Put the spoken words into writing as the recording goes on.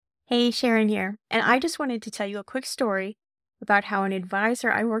Hey, Sharon here, and I just wanted to tell you a quick story about how an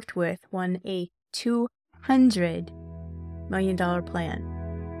advisor I worked with won a $200 million plan.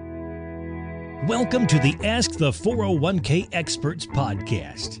 Welcome to the Ask the 401k Experts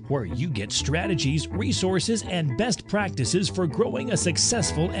podcast, where you get strategies, resources, and best practices for growing a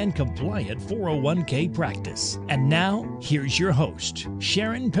successful and compliant 401k practice. And now, here's your host,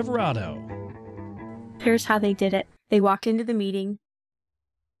 Sharon Pivirotto. Here's how they did it. They walked into the meeting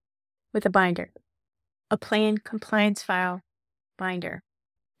with a binder, a plan compliance file binder,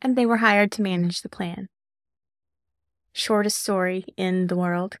 and they were hired to manage the plan. Shortest story in the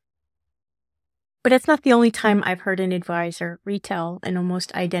world. But it's not the only time I've heard an advisor retell an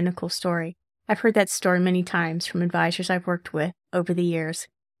almost identical story. I've heard that story many times from advisors I've worked with over the years.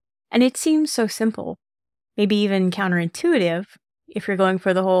 And it seems so simple, maybe even counterintuitive if you're going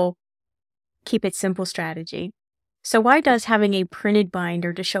for the whole keep it simple strategy. So why does having a printed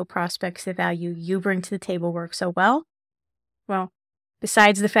binder to show prospects the value you bring to the table work so well? Well,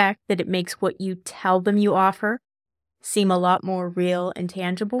 besides the fact that it makes what you tell them you offer seem a lot more real and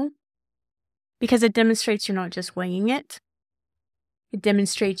tangible, because it demonstrates you're not just winging it. It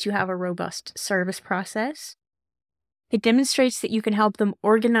demonstrates you have a robust service process. It demonstrates that you can help them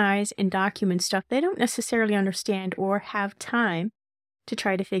organize and document stuff they don't necessarily understand or have time to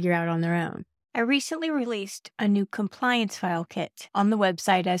try to figure out on their own. I recently released a new compliance file kit on the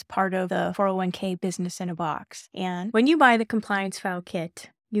website as part of the 401k Business in a Box. And when you buy the compliance file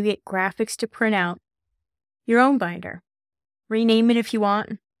kit, you get graphics to print out your own binder. Rename it if you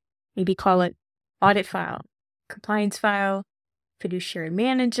want. Maybe call it audit file, compliance file, fiduciary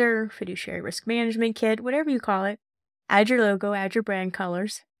manager, fiduciary risk management kit, whatever you call it. Add your logo, add your brand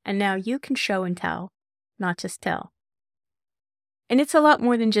colors, and now you can show and tell, not just tell. And it's a lot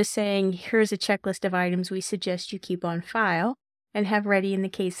more than just saying, here's a checklist of items we suggest you keep on file and have ready in the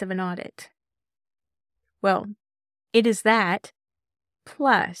case of an audit. Well, it is that,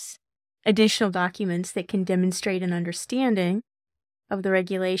 plus additional documents that can demonstrate an understanding of the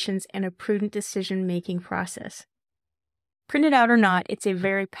regulations and a prudent decision-making process. Printed out or not, it's a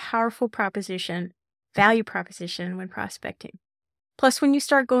very powerful value proposition when prospecting. Plus, when you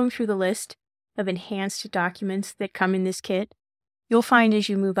start going through the list of enhanced documents that come in this kit, you'll find as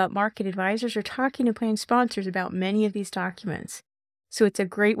you move up market, advisors are talking to plan sponsors about many of these documents. So it's a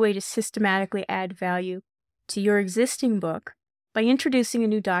great way to systematically add value to your existing book by introducing a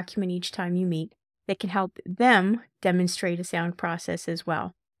new document each time you meet that can help them demonstrate a sound process as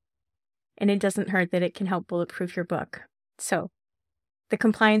well. And it doesn't hurt that it can help bulletproof your book. So, the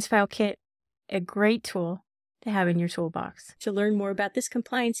Compliance File Kit, a great tool to have in your toolbox. To learn more about this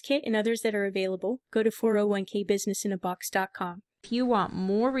compliance kit and others that are available, go to 401kbusinessinabox.com. If you want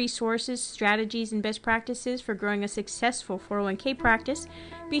more resources, strategies, and best practices for growing a successful 401k practice,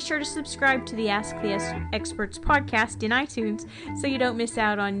 be sure to subscribe to the Ask the Experts podcast in iTunes so you don't miss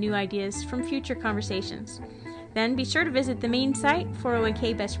out on new ideas from future conversations. Then be sure to visit the main site,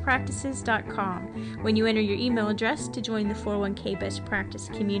 401kbestpractices.com. When you enter your email address to join the 401k Best Practice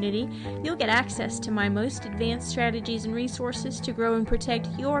community, you'll get access to my most advanced strategies and resources to grow and protect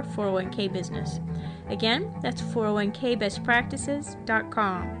your 401k business. Again, that's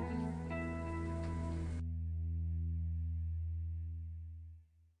 401kbestpractices.com.